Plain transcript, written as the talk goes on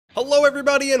Hello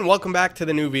everybody and welcome back to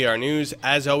the new VR news.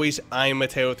 As always, I'm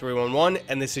Mateo311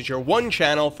 and this is your one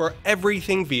channel for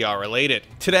everything VR related.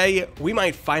 Today, we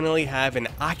might finally have an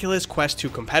Oculus Quest 2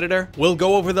 competitor. We'll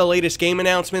go over the latest game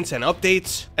announcements and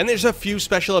updates, and there's a few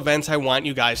special events I want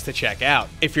you guys to check out.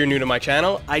 If you're new to my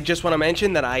channel, I just want to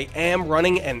mention that I am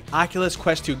running an Oculus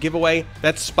Quest 2 giveaway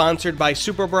that's sponsored by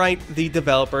Superbright, the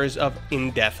developers of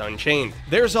In Death Unchained.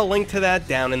 There's a link to that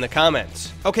down in the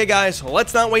comments. Okay guys,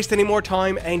 let's not waste any more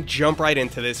time and jump right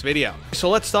into this video. So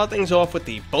let's start things off with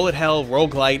the bullet hell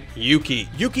roguelite Yuki.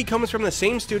 Yuki comes from the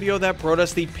same studio that brought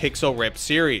us the Pixel Ripped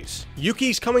series.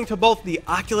 Yuki's coming to both the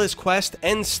Oculus Quest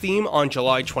and Steam on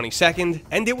July 22nd,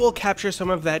 and it will capture some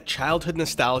of that childhood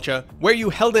nostalgia where you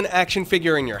held an action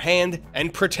figure in your hand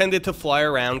and pretended to fly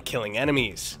around killing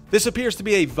enemies. This appears to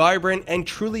be a vibrant and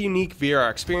truly unique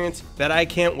VR experience that I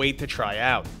can't wait to try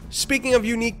out. Speaking of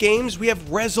unique games, we have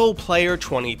Rezzil Player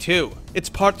 22. It's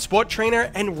part sport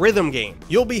trainer and rhythm game.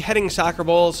 You'll be heading soccer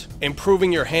balls,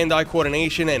 improving your hand-eye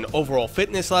coordination and overall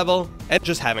fitness level, and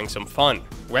just having some fun.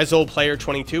 Rezzil Player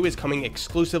 22 is coming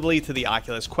exclusively to the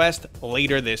Oculus Quest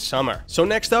later this summer. So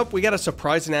next up, we got a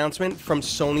surprise announcement from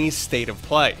Sony's State of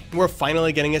Play. We're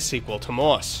finally getting a sequel to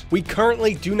Moss. We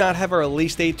currently do not have a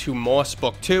release date to Moss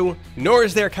Book 2, nor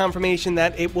is there confirmation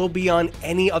that it will be on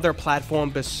any other platform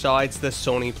besides the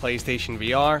Sony PlayStation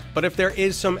VR, but if there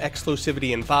is some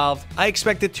exclusivity involved, I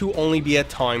expect it to only be a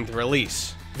timed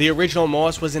release. The original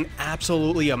Moss was an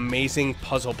absolutely amazing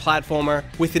puzzle platformer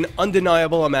with an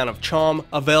undeniable amount of charm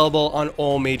available on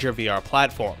all major VR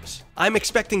platforms. I'm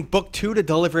expecting Book 2 to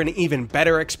deliver an even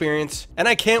better experience, and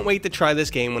I can't wait to try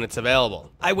this game when it's available.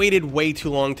 I waited way too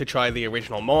long to try the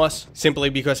original Moss, simply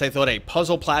because I thought a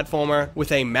puzzle platformer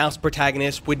with a mouse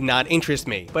protagonist would not interest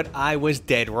me, but I was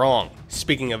dead wrong.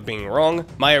 Speaking of being wrong,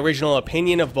 my original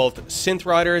opinion of both Synth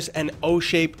Riders and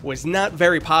OShape was not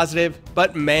very positive,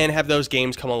 but man have those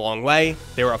games come a long way.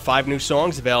 There are 5 new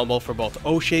songs available for both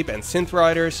OShape and Synth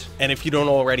Riders, and if you don't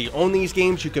already own these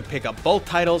games, you could pick up both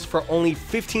titles for only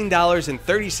 $15.30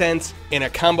 in a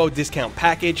combo discount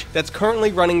package that's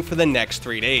currently running for the next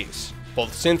 3 days.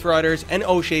 Both Synth Riders and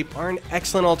OShape are an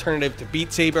excellent alternative to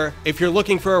Beat Saber if you're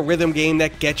looking for a rhythm game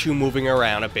that gets you moving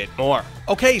around a bit more.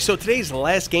 Okay, so today's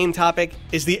last game topic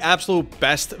is the absolute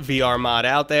best VR mod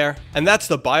out there, and that's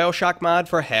the BioShock mod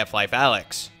for Half-Life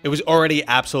Alyx. It was already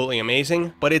absolutely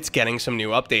amazing, but it's getting some new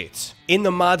updates. In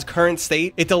the mod's current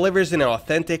state, it delivers an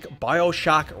authentic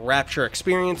BioShock Rapture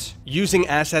experience using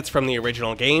assets from the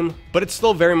original game, but it's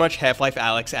still very much Half-Life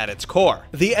Alyx at its core.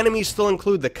 The enemies still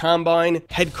include the Combine,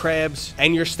 head crabs,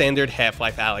 and your standard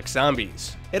Half-Life Alyx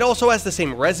zombies. It also has the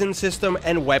same resin system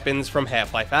and weapons from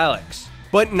Half-Life Alyx,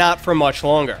 but not for much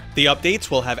longer. The updates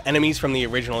will have enemies from the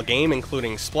original game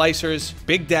including Splicers,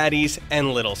 Big Daddies,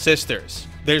 and Little Sisters.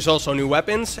 There's also new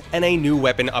weapons and a new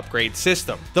weapon upgrade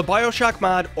system. The BioShock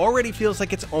mod already feels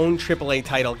like its own AAA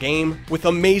title game with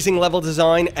amazing level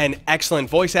design and excellent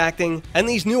voice acting, and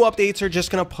these new updates are just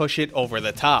gonna push it over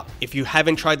the top. If you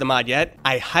haven't tried the mod yet,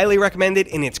 I highly recommend it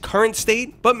in its current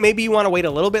state, but maybe you want to wait a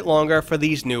little bit longer for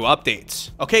these new updates.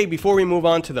 Okay, before we move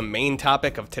on to the main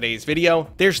topic of today's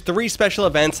video, there's 3 special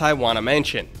events I want to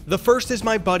mention. The first is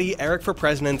my buddy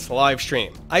EricForPresident's live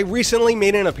stream. I recently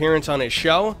made an appearance on his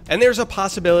show, and there's a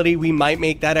possibility we might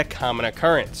make that a common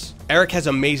occurrence. Eric has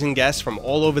amazing guests from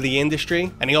all over the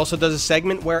industry, and he also does a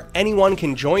segment where anyone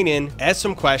can join in, ask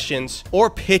some questions, or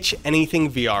pitch anything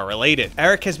VR related.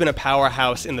 Eric has been a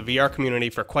powerhouse in the VR community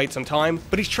for quite some time,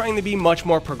 but he's trying to be much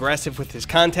more progressive with his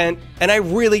content, and I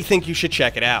really think you should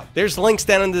check it out. There's links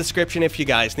down in the description if you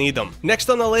guys need them. Next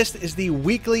on the list is the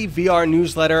weekly VR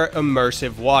newsletter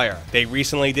Immersive Wire. They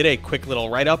recently did a quick little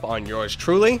write-up on yours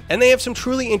truly, and they have some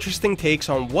truly interesting takes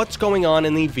on what's going on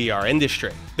in the VR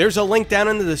industry. There's a link down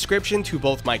in the description to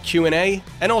both my Q&A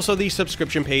and also the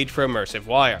subscription page for Immersive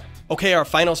Wire. Okay, our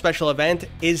final special event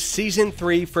is Season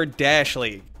 3 for Dash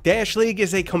League. Dash League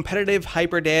is a competitive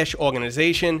hyperdash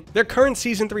organization. Their current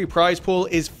Season 3 prize pool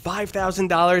is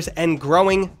 $5,000 and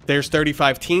growing. There's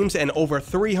 35 teams and over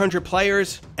 300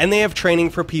 players, and they have training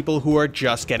for people who are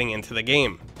just getting into the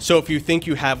game. So if you think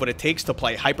you have what it takes to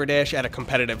play hyperdash at a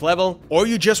competitive level, or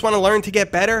you just want to learn to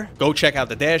get better, go check out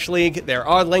the Dash League. There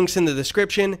are links in the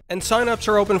description, and signups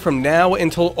are open from now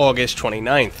until August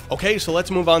 29th. Okay, so let's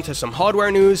move on to some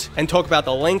hardware news and talk about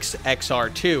the Lynx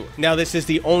XR2. Now, this is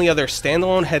the only other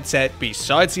standalone headset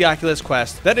besides the Oculus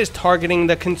Quest that is targeting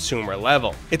the consumer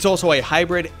level. It's also a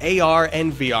hybrid AR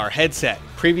and VR headset.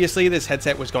 Previously, this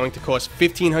headset was going to cost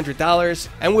 $1,500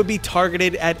 and would be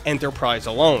targeted at enterprise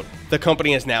alone. the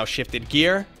company has now shifted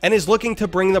gear and is looking to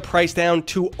bring the price down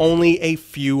to only a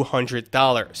few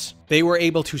 $100s. They were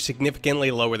able to significantly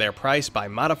lower their price by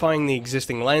modifying the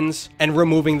existing lens and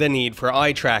removing the need for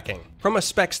eye tracking. From a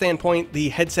spec standpoint, the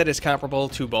headset is comparable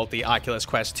to both the Oculus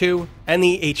Quest 2 and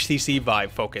the HTC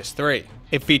Vive Focus 3.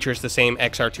 It features the same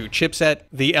XR2 chipset.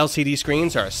 The LCD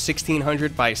screens are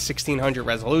 1600 by 1600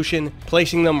 resolution,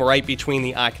 placing them right between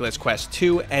the Oculus Quest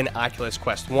 2 and Oculus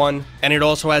Quest 1, and it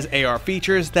also has AR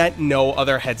features that no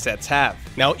other headsets have.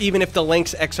 Now, even if the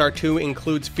Lynx XR2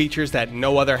 includes features that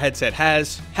no other headset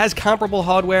has comparable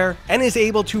hardware, and is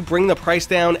able to bring the price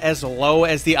down as low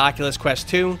as the Oculus Quest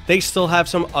 2, they still have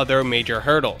some other major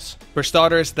hurdles. For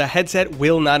starters, the headset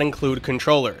will not include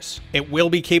controllers. It will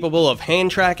be capable of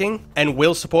hand tracking and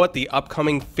will support the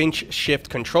upcoming Finch Shift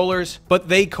controllers, but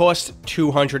they cost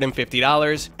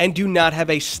 $250 and do not have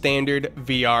a standard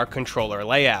VR controller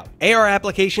layout. AR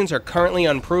applications are currently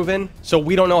unproven, so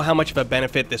we don't know how much of a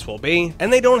benefit this will be,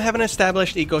 and they don't have an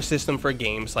established ecosystem for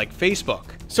games like Facebook.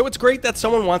 So it's great that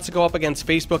someone wants to go up against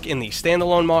Facebook in the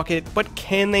standalone market, but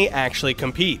can they actually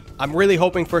compete? I'm really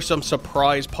hoping for some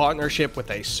surprise partnership with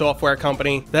a software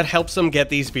company that helps them get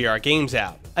these VR games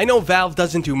out. I know Valve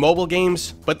doesn't do mobile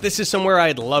games, but this is somewhere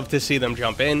I'd love to see them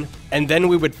jump in, and then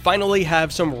we would finally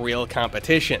have some real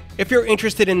competition. If you're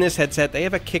interested in this headset, they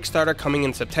have a Kickstarter coming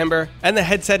in September, and the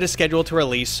headset is scheduled to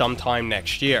release sometime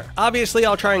next year. Obviously,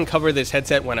 I'll try and cover this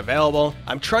headset when available.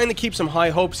 I'm trying to keep some high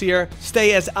hopes here,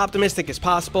 stay as optimistic as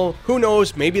possible. Who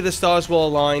knows, maybe the stars will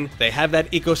align. They have that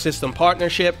ecosystem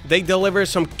partnership, they deliver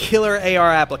some killer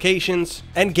AR applications,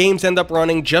 and games end up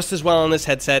running just as well on this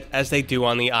headset as they do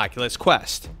on the Oculus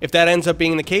Quest. If that ends up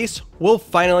being the case, we'll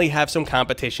finally have some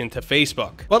competition to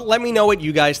Facebook. But let me know what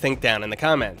you guys think down in the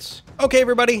comments. Okay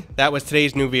everybody, that was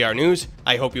today's new VR news.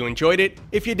 I hope you enjoyed it.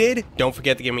 If you did, don't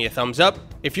forget to give me a thumbs up.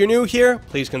 If you're new here,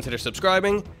 please consider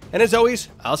subscribing. And as always,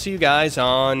 I'll see you guys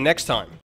on next time.